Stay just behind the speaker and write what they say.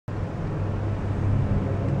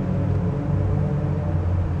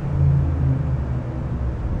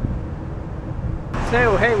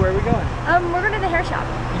So, hey, where are we going? We're going to the hair shop.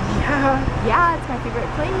 Yeah. Yeah, it's my favorite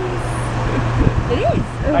place. It is.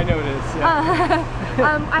 I know it is. Yeah.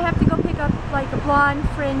 I have to go pick up like a blonde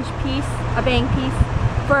fringe piece, a bang piece,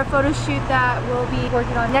 for a photo shoot that we'll be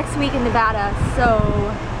working on next week in Nevada. So,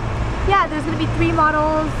 yeah, there's going to be 3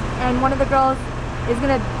 models, and one of the girls is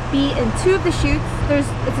going to be in 2 of the shoots.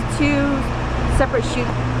 It's a 2 separate shoot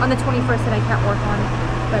on the 21st that I can't work on,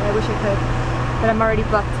 but I wish I could, but I'm already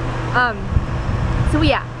booked. So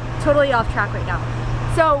yeah, totally off track right now.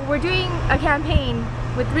 So we're doing a campaign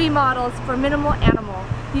with 3 models for Minimal Animal.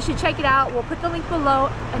 You should check it out. We'll put the link below,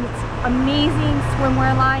 and it's amazing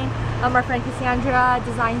swimwear line. Our friend Cassandra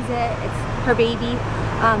designs it. It's her baby.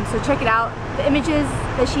 So check it out. The images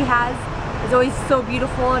that she has is always so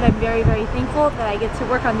beautiful, and I'm very, very thankful that I get to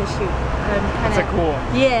work on this shoot. I'm It's cool.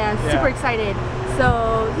 Yeah, super excited.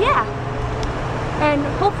 So yeah. And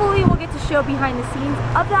hopefully we'll get to show behind the scenes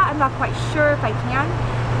of that. I'm not quite sure if I can,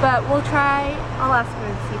 but we'll try. I'll ask her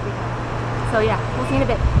and see if we can. So yeah, we'll see in a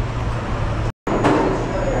bit.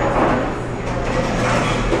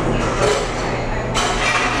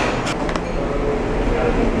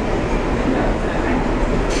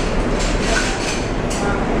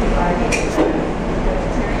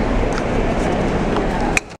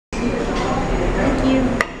 Thank you.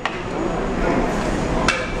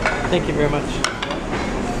 Thank you very much.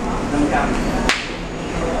 Thank you.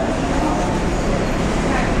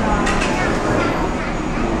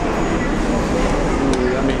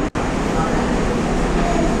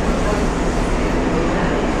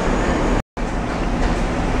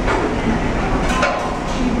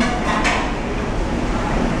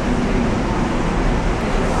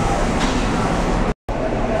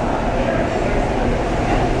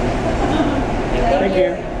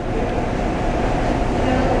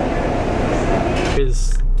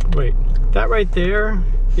 Wait, that right there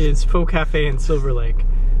is Faux Cafe in Silver Lake.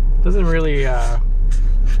 Doesn't really have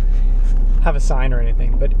a sign or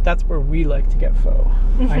anything, but that's where we like to get faux.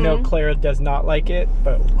 I know Clara does not like it,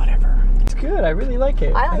 but whatever. It's good. I really like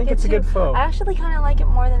it. I think it's a good faux. I actually kind of like it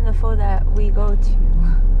more than the faux that we go to.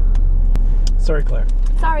 Sorry, Claire.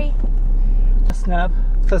 Sorry. Snap.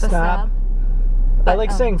 Snap. I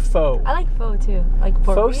like saying faux. I like faux too. Like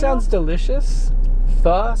faux sounds delicious.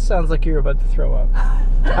 Pho sounds like you're about to throw up.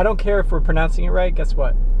 I don't care if we're pronouncing it right. Guess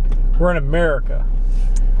what? We're in America.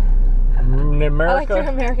 In America. I like your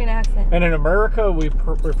American accent. And in America, we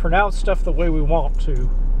pronounce stuff the way we want to. You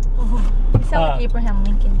sound like Abraham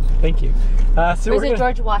Lincoln. Thank you. So or is it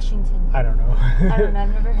George Washington? I don't know. I don't know.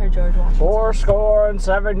 I've never heard George Washington.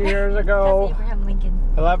 7 years ago. That's Abraham Lincoln.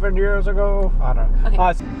 11 years ago. I don't know.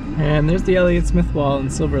 Okay. And there's the Elliott Smith Wall in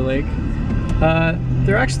Silver Lake.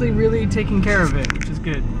 They're actually really taking care of it, which is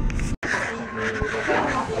good.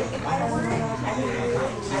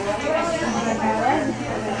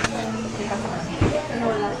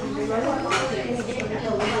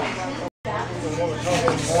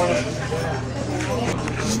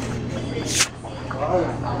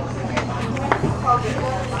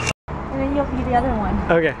 And then you'll be the other one.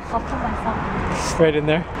 Okay. I'll put myself Right in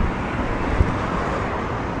there.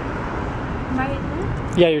 Am I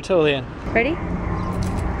in? Yeah, you're totally in. Ready?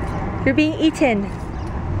 You're being eaten.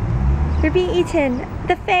 You're being eaten.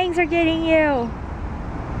 The fangs are getting you.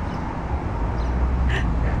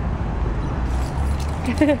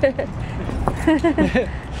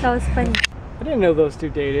 That was funny. I didn't know those 2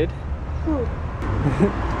 dated. Who?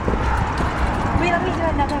 Wait, let me do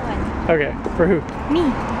another one. Okay, for who? Me.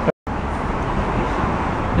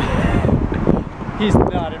 He's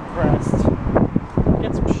not impressed.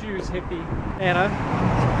 Get some shoes, hippie. Anna,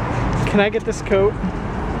 can I get this coat?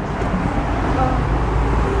 Oh.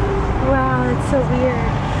 Wow, that's so weird.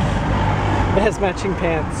 It has matching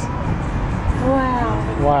pants.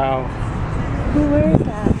 Wow. Wow. Who wears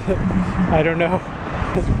that? I don't know.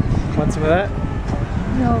 Want some of that?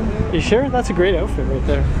 No. You sure? That's a great outfit right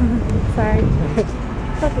there. Sorry.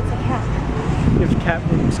 Look, it's a cat. You have cat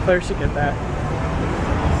boobs. Claire should get that.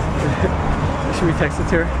 Should we text it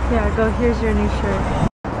to her? Yeah, go, here's your new shirt.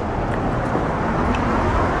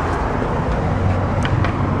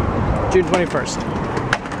 June 21st.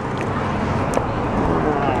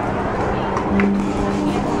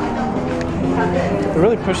 They're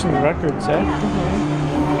really pushing the records, eh?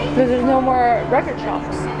 Because there's no more record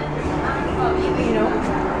shops. You know?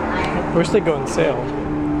 I wish they'd go on sale.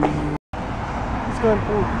 Let's go on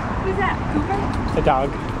food. Who's that? Cooper? A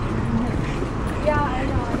dog. Yeah, I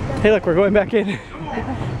know. Hey, look, we're going back in.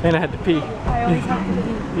 And I had to pee. I always have to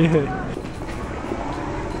pee. Yeah.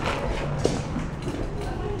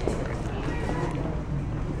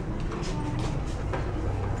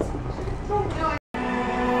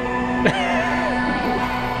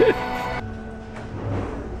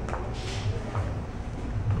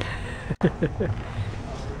 They're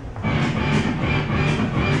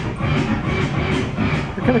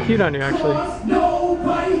kind of cute on you, actually.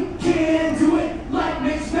 Nobody can do it like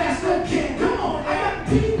Mix Master can. Come on, I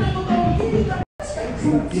got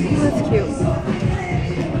That's cute.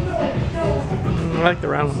 I like the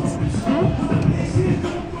round ones.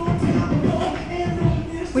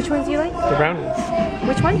 Which ones do you like? The round ones.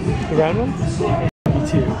 Which one? The round ones? Me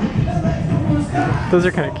too. Those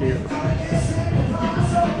are kind of cute.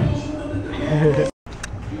 I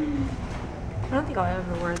don't think I'll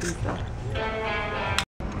ever wear these though.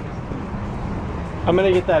 I'm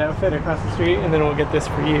gonna get that outfit across the street and then we'll get this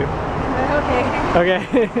for you. Okay.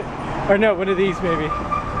 Okay. Or no, one of these maybe.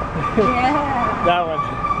 Yeah. That one.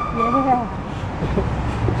 Yeah.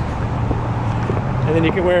 And then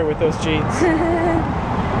you can wear it with those jeans. Some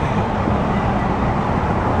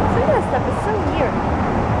of that stuff is so weird.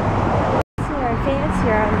 See our famous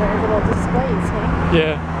here on the little displays, hey?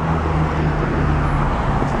 Yeah.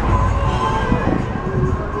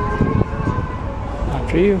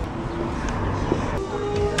 After you.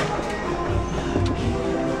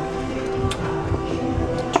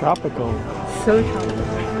 Tropical. So tropical.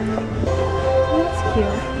 Oh, that's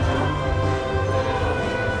cute.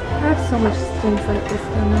 I have so much things like this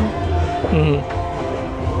down there.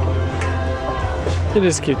 It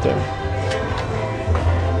is cute though.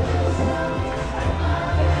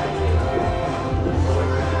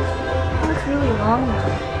 Oh, it's really long now.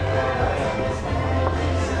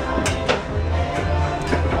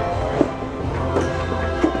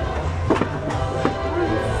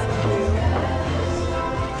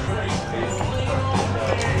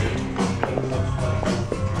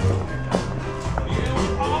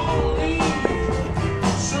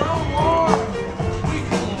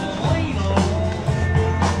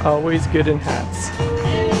 Always good in hats.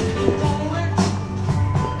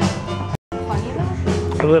 Funny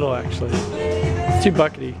though? A little actually. It's too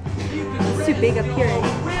buckety. It's too big up here.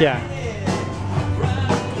 Yeah.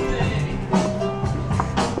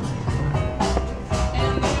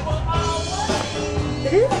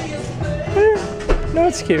 It is? No,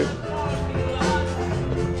 it's cute.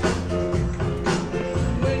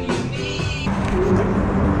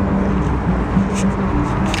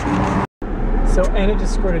 So Anna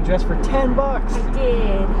just scored a dress for $10. I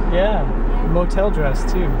did. Yeah. Motel dress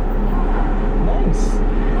too. Nice.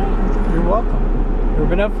 You're welcome.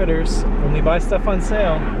 Urban Outfitters. Only buy stuff on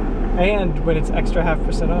sale. And when it's extra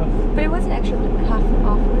 50% off. But it wasn't extra half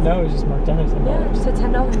off. Was it? No, it was just marked down at $10. Yeah, just at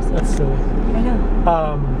 $10. That's silly. I know.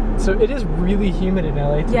 So it is really humid in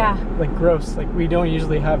LA today. Yeah. Like gross. Like we don't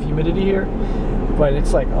usually have humidity here, but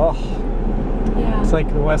it's like, oh. Yeah. It's like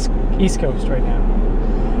the East Coast right now.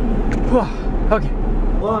 Okay.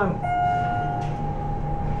 Long.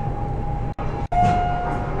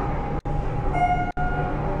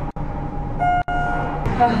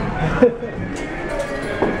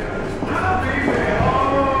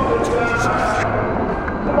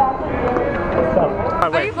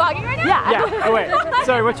 Are you vlogging right now? Yeah. Oh wait.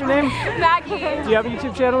 Sorry. What's your name? Maggie. Do you have a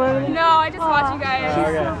YouTube channel or anything? No, I just watch you guys.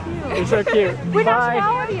 Okay. You're so cute. What Bye.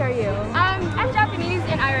 nationality are you? I'm Japanese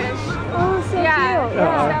and Irish. Oh, so Yeah. cute.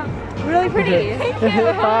 Yeah. Really pretty. Thank you.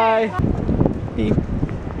 Bye. Beep.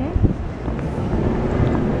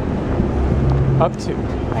 Up to.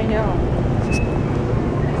 I know.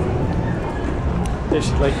 They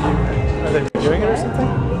should like you. Are they doing it or something?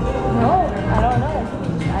 No, I don't know.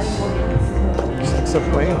 I didn't know. Just looks so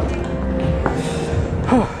plain.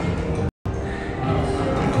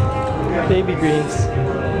 Baby greens.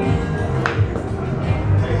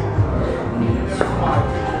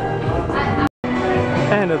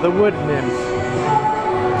 Anna the wood nymph.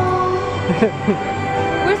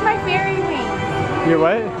 Where's my fairy wing? Your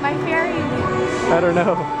what? My fairy wing. I don't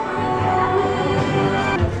know.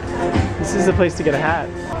 This is the place to get a hat.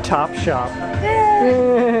 Top shop.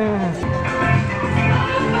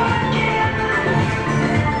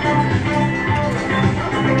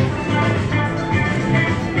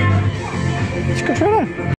 Let's go try it on.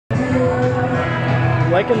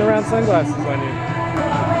 Liking the round sunglasses on you.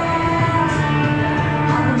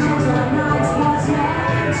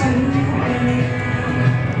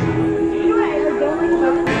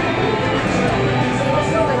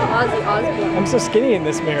 I'm so skinny in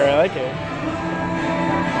this mirror, I like it.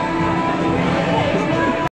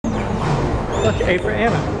 Look, A for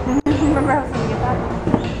Anna. Remember I was gonna get that?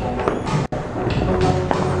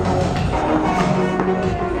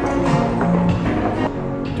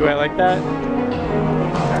 Do I like that?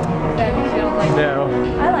 That means you don't like it. No.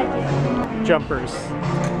 I like it. Jumpers.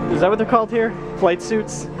 Is that what they're called here? Flight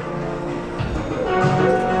suits?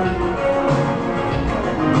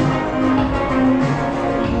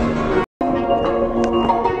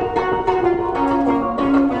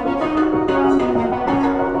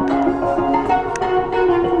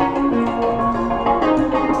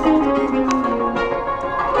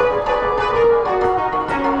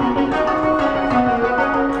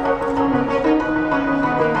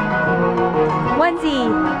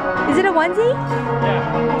 onesie. Is it a onesie? Yeah.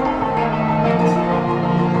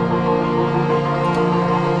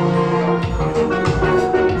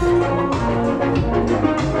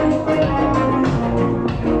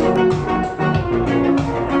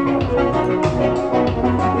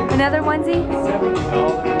 Another onesie?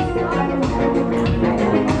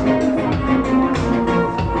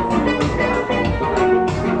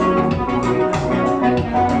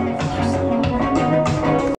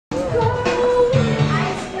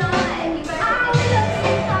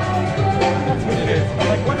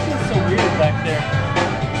 Like, what feels so weird back there?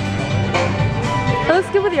 It looks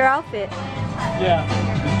good with your outfit. Yeah.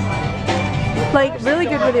 Like, really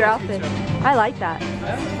good with your outfit. I like that.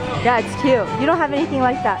 Yeah, it's cute. You don't have anything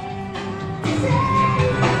like that.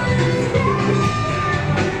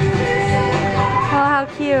 Oh, how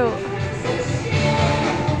cute.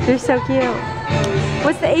 You're so cute.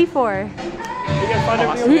 What's the A for? You got fun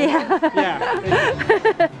of you? Yeah.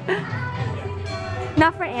 Yeah.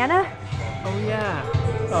 Not for Anna? Oh yeah.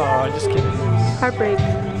 Oh, just kidding. Heartbreak.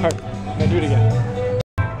 Heart. Now do it again.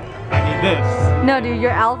 I need this. No, dude, you're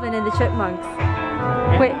Alvin and the Chipmunks.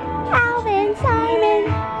 Wait. Alvin, Simon,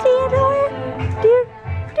 Theodore.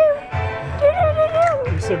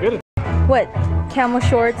 You're so good at What? Camel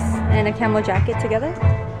shorts and a camel jacket together?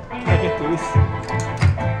 Can I get these?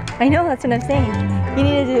 I know, that's what I'm saying. You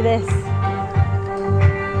need to do this.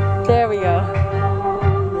 There we go.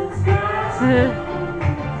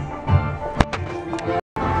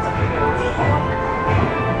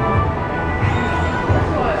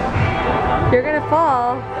 You're gonna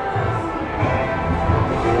fall.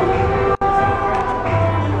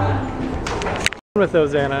 Run with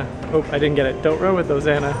those, Anna. Oh, I didn't get it. Don't run with those,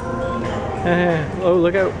 Anna. Oh,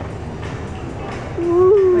 look out.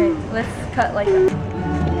 Wait, let's cut like that.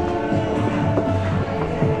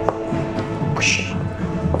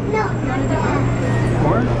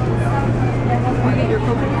 More? You get your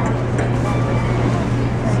coconut.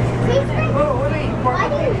 Why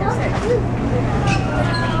do you know that?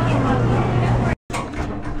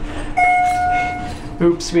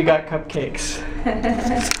 Oops, we got cupcakes.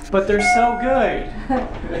 But they're so good.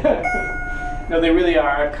 No, they really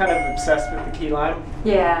are. I'm kind of obsessed with the key lime.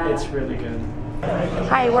 Yeah. It's really good.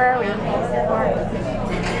 Hi, where are we?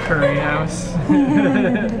 Curry house.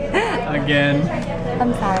 Again.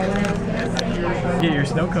 I'm sorry. Get your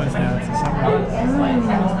snow cones now. It's the summer.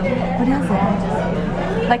 What is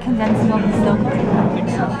it? Like condensed milk and snow cone? I think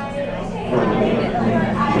so.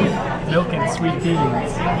 Milk and sweet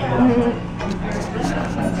beans.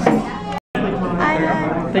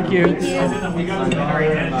 Thank you. Did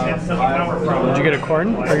you get a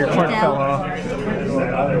corn? Or your corn fell off?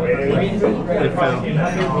 It fell.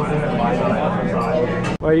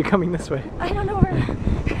 Why are you coming this way? I don't know where.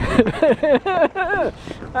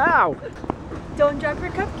 Ow! Don't drop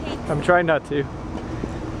your cupcake. I'm trying not to.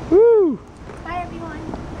 Woo!